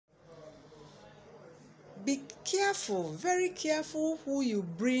Be careful, very careful who you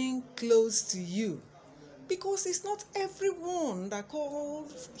bring close to you, because it's not everyone that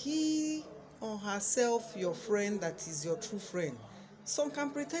calls he or herself your friend that is your true friend. Some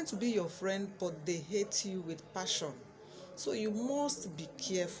can pretend to be your friend, but they hate you with passion. So you must be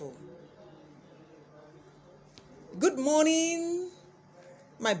careful. Good morning,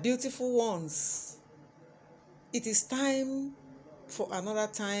 my beautiful ones. It is time for another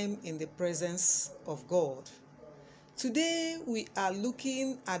time in the presence of God. Today we are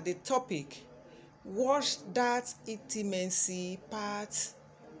looking at the topic, Wash That Intimacy Part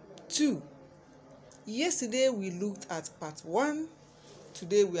 2. Yesterday we looked at Part 1.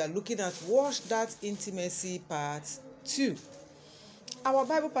 Today we are looking at Wash That Intimacy Part 2. Our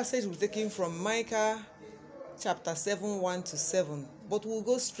Bible passage was taken from Micah chapter 7, 1-7. But we'll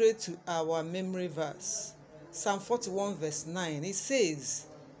go straight to our memory verse. Psalm 41 verse 9. It says,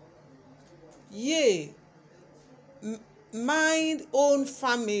 Yea, mine own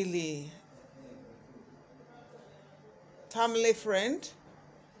family friend,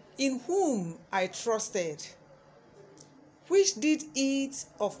 in whom I trusted, which did eat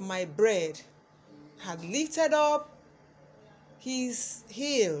of my bread, had lifted up his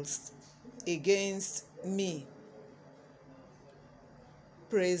heels against me.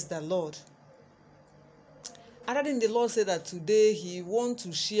 Praise the Lord. Other than the Lord said that today he wants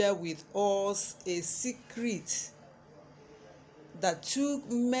to share with us a secret that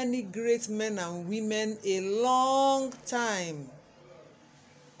took many great men and women a long time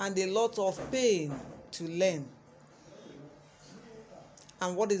and a lot of pain to learn.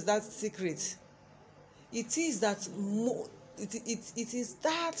 And what is that secret? It is that it is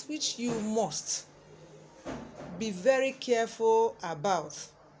that which you must be very careful about.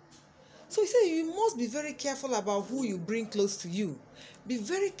 So he said you must be very careful about who you bring close to you. Be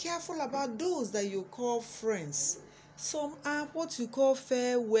very careful about those that you call friends. Some are what you call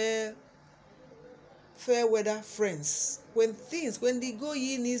fair weather friends. When the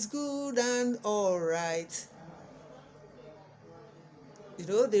going is good and all right,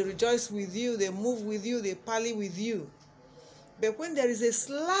 they rejoice with you, they move with you, they parley with you. But when there is a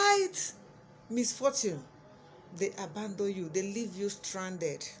slight misfortune, they abandon you, they leave you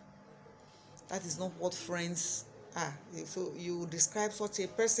stranded. That is not what friends are. So you describe such a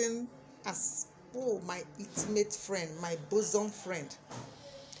person as, oh, my intimate friend, my bosom friend.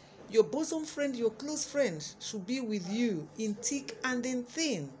 Your bosom friend, your close friend, should be with you in thick and in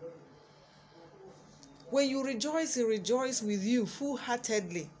thin. When you rejoice, he rejoices with you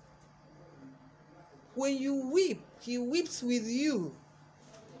full-heartedly. When you weep, he weeps with you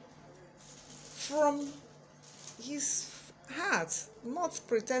from his heart, not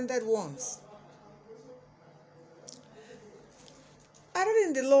pretended ones. Other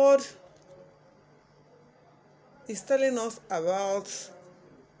than the Lord is telling us about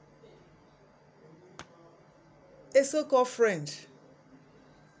a so-called friend.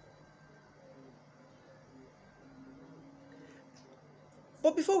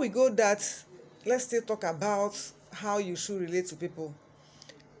 But before we go that, let's still talk about how you should relate to people.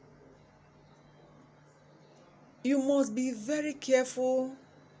 You must be very careful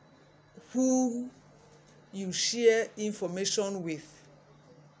who you share information with,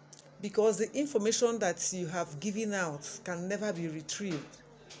 because the information that you have given out can never be retrieved.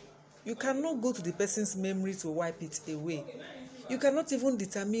 You cannot go to the person's memory to wipe it away. You cannot even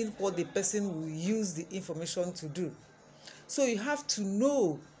determine what the person will use the information to do. So you have to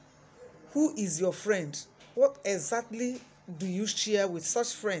know who is your friend. What exactly do you share with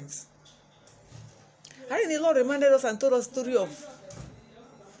such friends? I think the Lord reminded us and told us the story of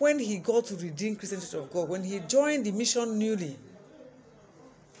when he got to Redeemed Christian Church of God, when he joined the mission newly.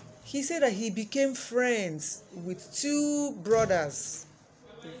 He said that he became friends with two brothers.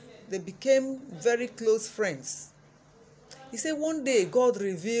 They became very close friends. He said one day God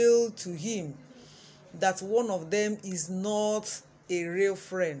revealed to him that one of them is not a real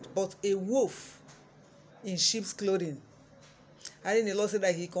friend, but a wolf in sheep's clothing. And then the Lord said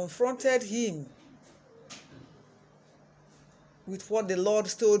that he confronted him with what the Lord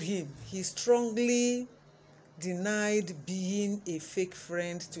told him. He strongly denied being a fake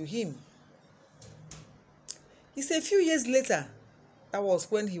friend to him. He said a few years later, that was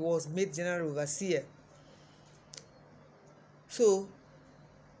when he was made general overseer. So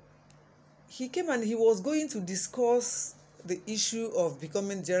he came and he was going to discuss the issue of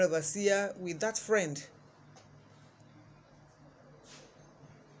becoming general overseer with that friend.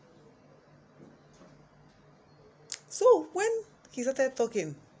 So when he started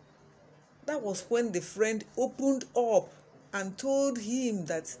talking, that was when the friend opened up and told him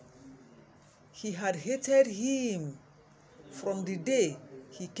that he had hated him from the day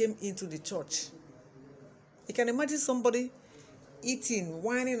he came into the church. You can imagine somebody eating,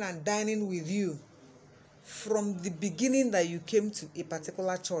 whining, and dining with you from the beginning that you came to a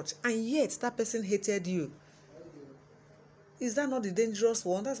particular church, and yet that person hated you. Is that not the dangerous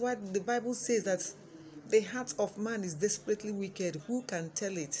one? That's why the Bible says that the heart of man is desperately wicked. Who can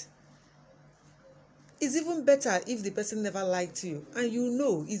tell it? It's even better if the person never liked you, and you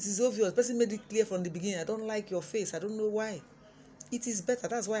know it is obvious. The person made it clear from the beginning, I don't like your face. I don't know why. It is better.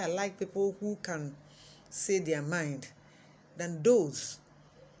 That's why I like people who can say their mind than those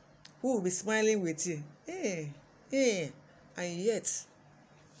who will be smiling with you. And yet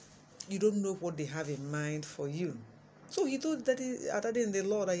you don't know what they have in mind for you. So he told Daddy in the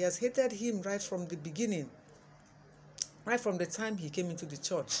Lord that he has hated him right from the beginning, right from the time he came into the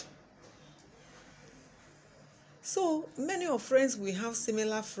church. So many of friends, we have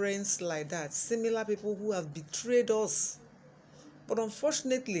similar friends like that, similar people who have betrayed us. But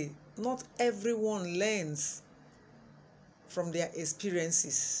unfortunately, not everyone learns from their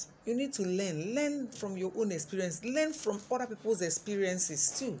experiences. You need to learn from your own experience, learn from other people's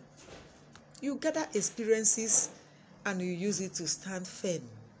experiences too. You gather experiences and you use it to stand firm.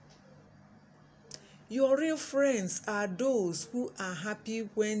 Your real friends are those who are happy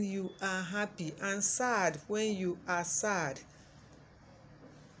when you are happy and sad when you are sad.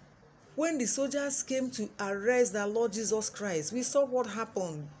 When the soldiers came to arrest the Lord Jesus Christ, we saw what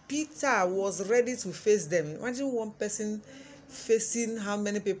happened. Peter was ready to face them. Imagine one person facing how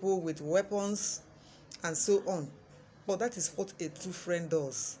many people with weapons and so on. But that is what a true friend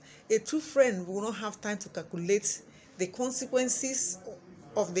does. A true friend will not have time to calculate the consequences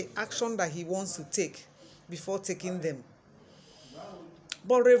of the action that he wants to take before taking them.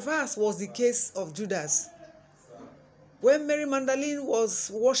 But reverse was the case of Judas. When Mary Magdalene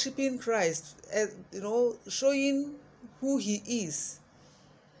was worshiping Christ, showing who he is,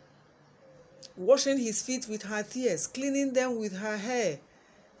 washing his feet with her tears, cleaning them with her hair,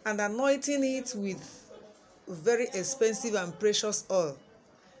 and anointing it with very expensive and precious oil,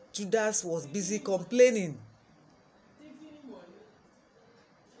 Judas was busy complaining.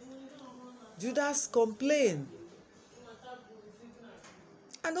 Judas complained.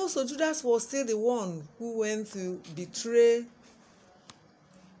 And also Judas was still the one who went to betray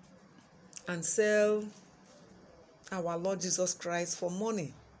and sell our Lord Jesus Christ for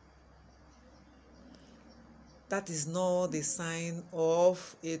money. That is not the sign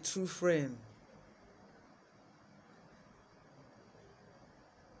of a true friend.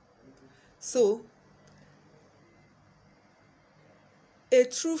 So, a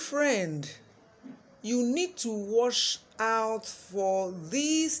true friend, you need to watch out for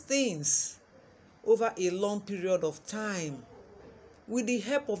these things over a long period of time with the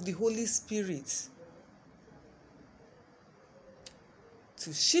help of the Holy Spirit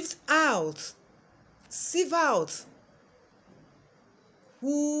to sieve out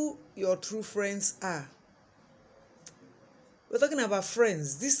who your true friends are. We're talking about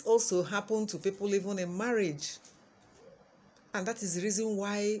friends. This also happened to people even in marriage. And that is the reason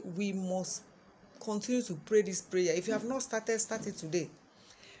why we must continue to pray this prayer. If you have not started, start it today.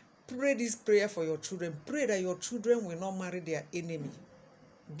 Pray this prayer for your children. Pray that your children will not marry their enemy.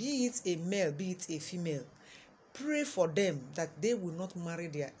 Be it a male, be it a female. Pray for them that they will not marry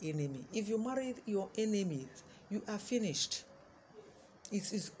their enemy. If you marry your enemy, you are finished.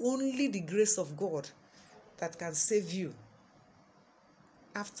 It is only the grace of God that can save you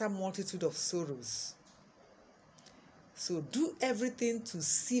after multitude of sorrows. So do everything to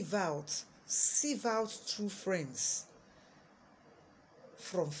sieve out true friends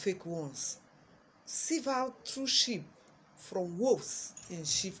from fake ones. Sieve out true sheep from wolves in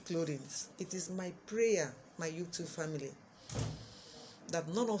sheep clothing. It is my prayer, my YouTube family, that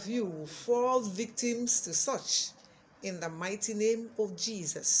none of you will fall victims to such in the mighty name of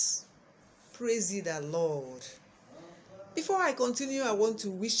Jesus. Praise ye the Lord. Before I continue, I want to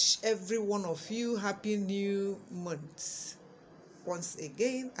wish every one of you happy new month. Once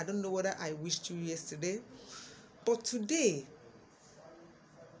again, I don't know whether I wished you yesterday, but today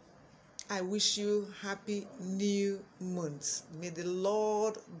I wish you happy new month. May the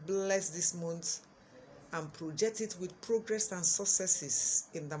Lord bless this month and project it with progress and successes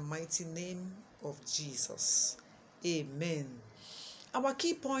in the mighty name of Jesus. Amen. Our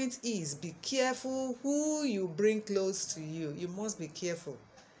key point is be careful who you bring close to you. You must be careful.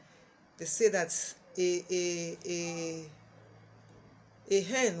 They say that a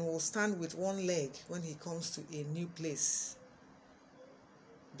hen will stand with one leg when he comes to a new place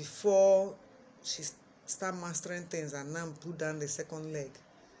before she start mastering things and now put down the second leg.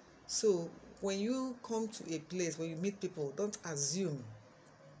 So When you come to a place, when you meet people, don't assume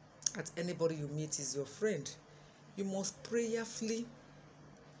that anybody you meet is your friend. You must prayerfully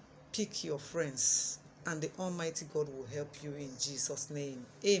pick your friends, and the Almighty God will help you in Jesus' name.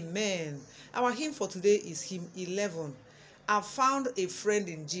 Amen. Our hymn for today is hymn 11. I found a friend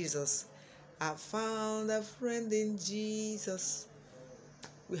in Jesus. I found a friend in Jesus.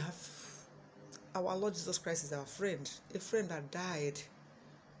 We have our Lord Jesus Christ is our friend, a friend that died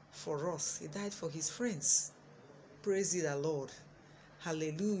for us. He died for his friends. Praise the Lord.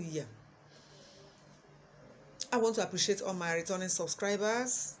 Hallelujah. I want to appreciate all my returning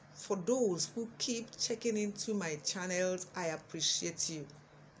subscribers. For those who keep checking into my channels, I appreciate you.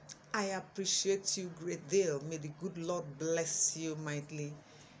 I appreciate you a great deal. May the good Lord bless you mightily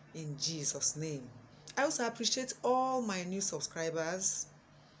in Jesus' name. I also appreciate all my new subscribers,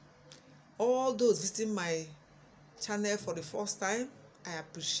 all those visiting my channel for the first time. I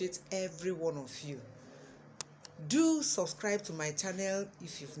appreciate every one of you. Do subscribe to my channel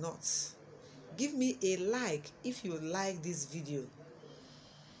if you've not. Give me a like if you like this video.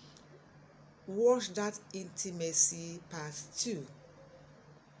 Watch that intimacy part 2,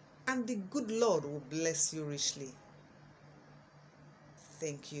 and the good Lord will bless you richly.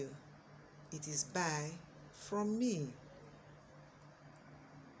 Thank you. It is bye from me.